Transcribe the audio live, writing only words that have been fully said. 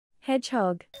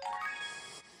Hedgehog.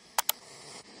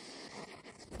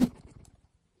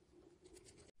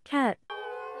 Cat.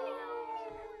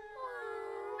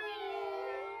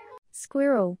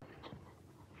 Squirrel.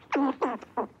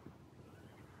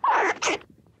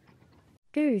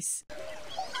 Goose.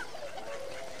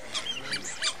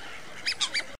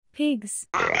 Pigs.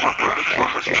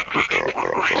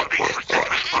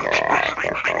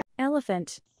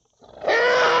 Elephant.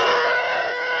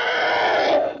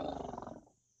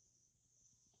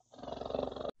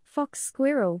 Fox,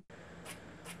 squirrel.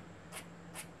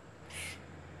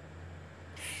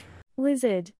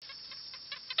 Lizard.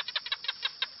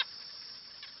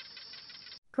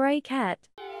 Grey cat.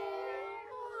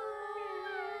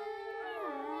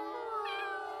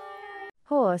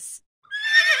 Horse.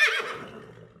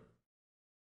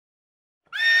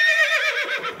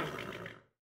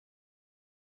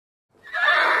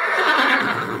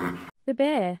 The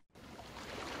bear.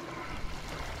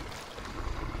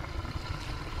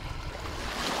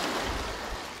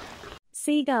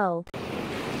 Seagull.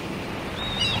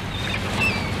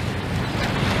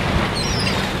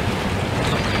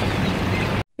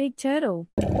 Big turtle.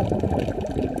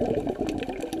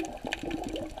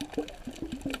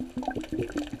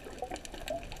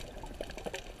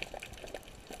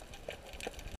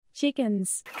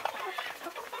 Chickens.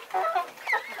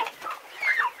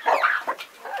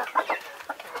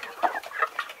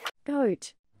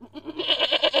 Goat.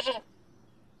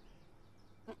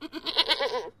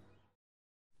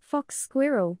 Fox,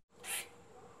 squirrel.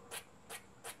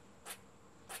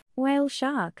 Whale,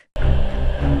 shark.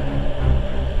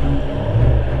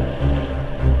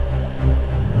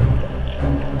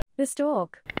 The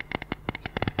stork.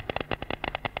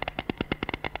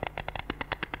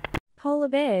 Polar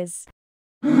bears.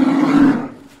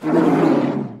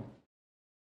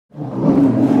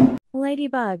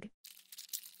 Ladybug.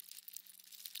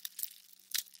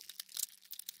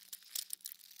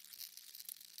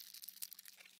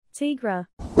 Tigra.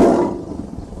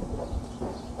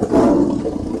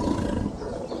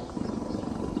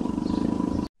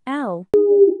 Owl.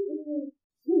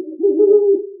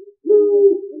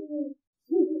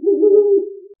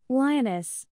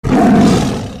 Lioness.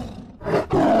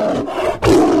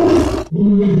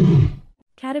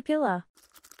 Caterpillar.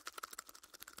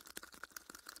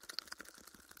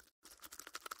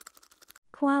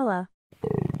 Koala.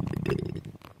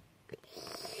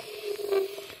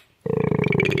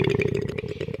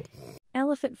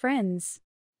 Elephant friends.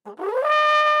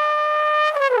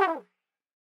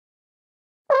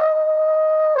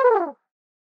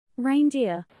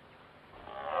 Reindeer.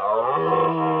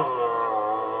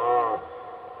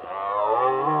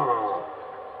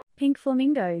 Pink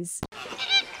flamingos.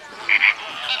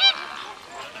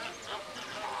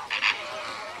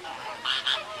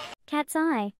 Cat's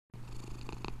eye.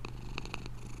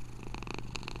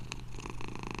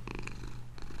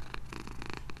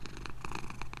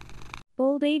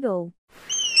 Bald eagle.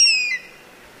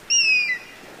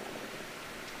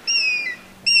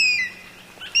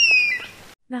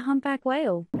 The humpback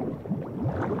whale.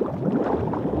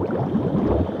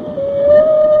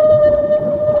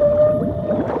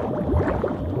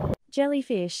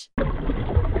 Jellyfish.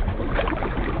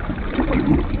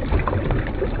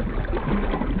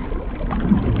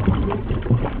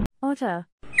 Otter.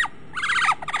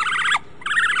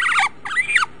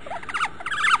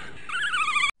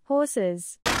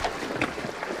 Horses.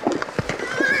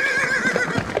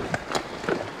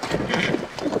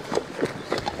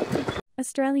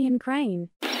 Australian crane.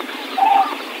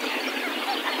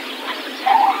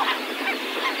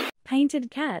 Painted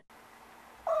cat.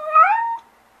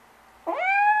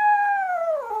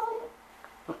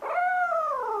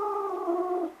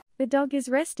 The dog is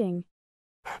resting.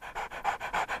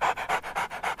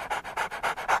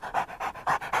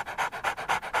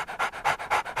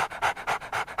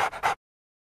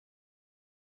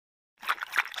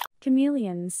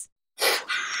 Chameleons.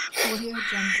 Audio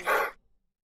Jungle.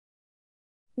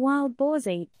 Wild boars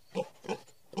eat.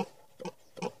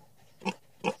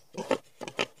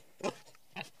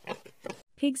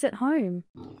 Pigs at home.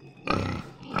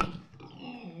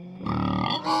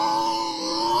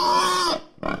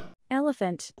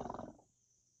 Elephant.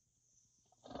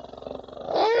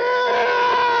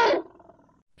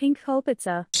 Pink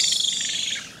Kolpitzer.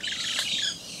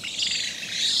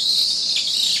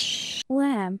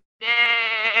 Lamb.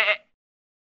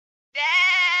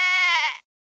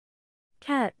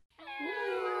 Cat.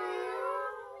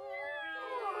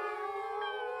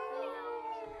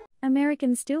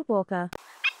 American steelwalker.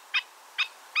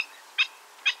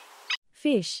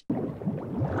 Fish.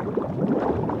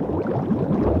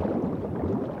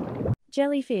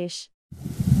 Jellyfish.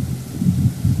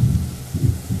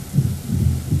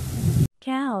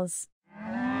 Cows.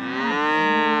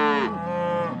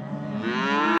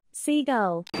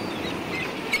 Seagull.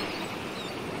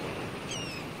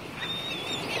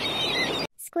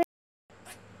 Squid.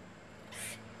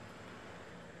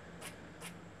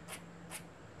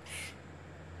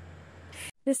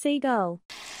 The seagull.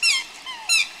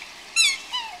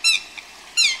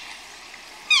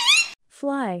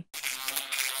 Fly.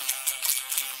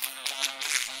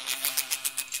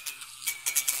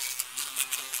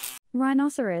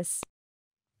 Rhinoceros.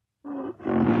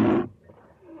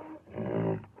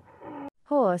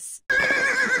 Horse.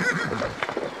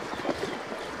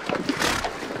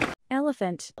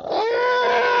 Elephant.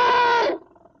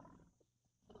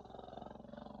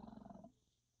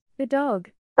 The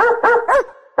dog.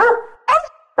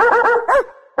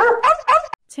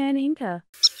 Turn Inca.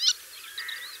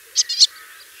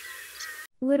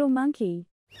 Little monkey.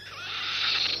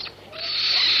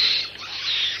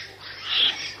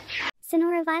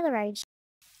 Sonora Vilaroj.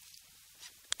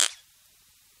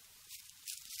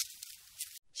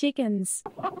 Chickens.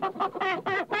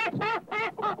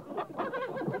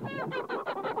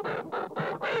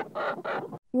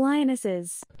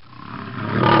 Lionesses.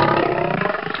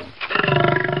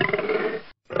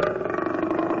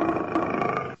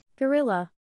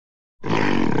 Gorilla.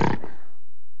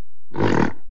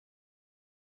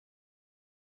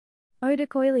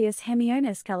 Odocoileus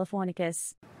hemionus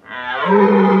californicus.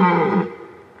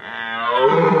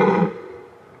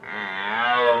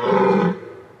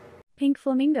 Pink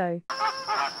flamingo.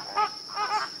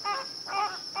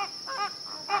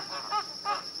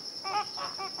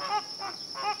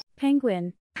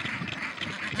 Penguin.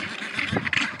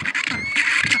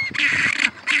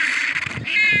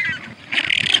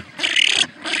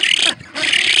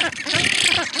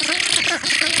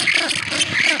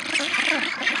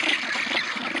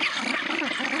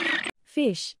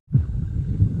 Fish.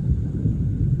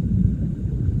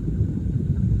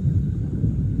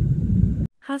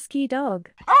 Husky dog.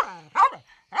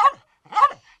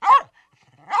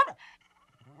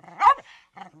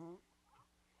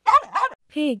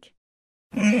 Pig.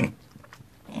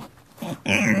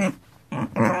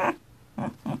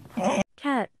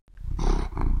 Cat.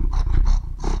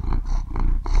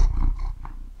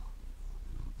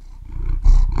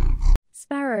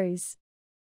 Sparrows.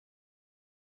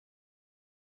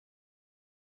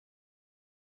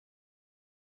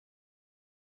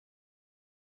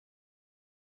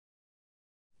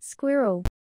 Squirrel.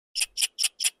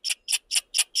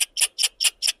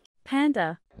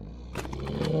 Panda.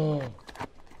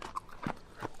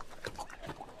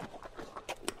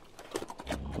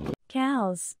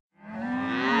 Cows.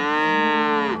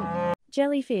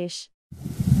 Jellyfish.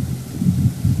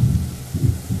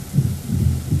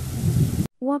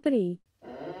 Wapiti.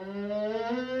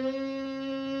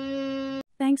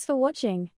 Thanks for watching.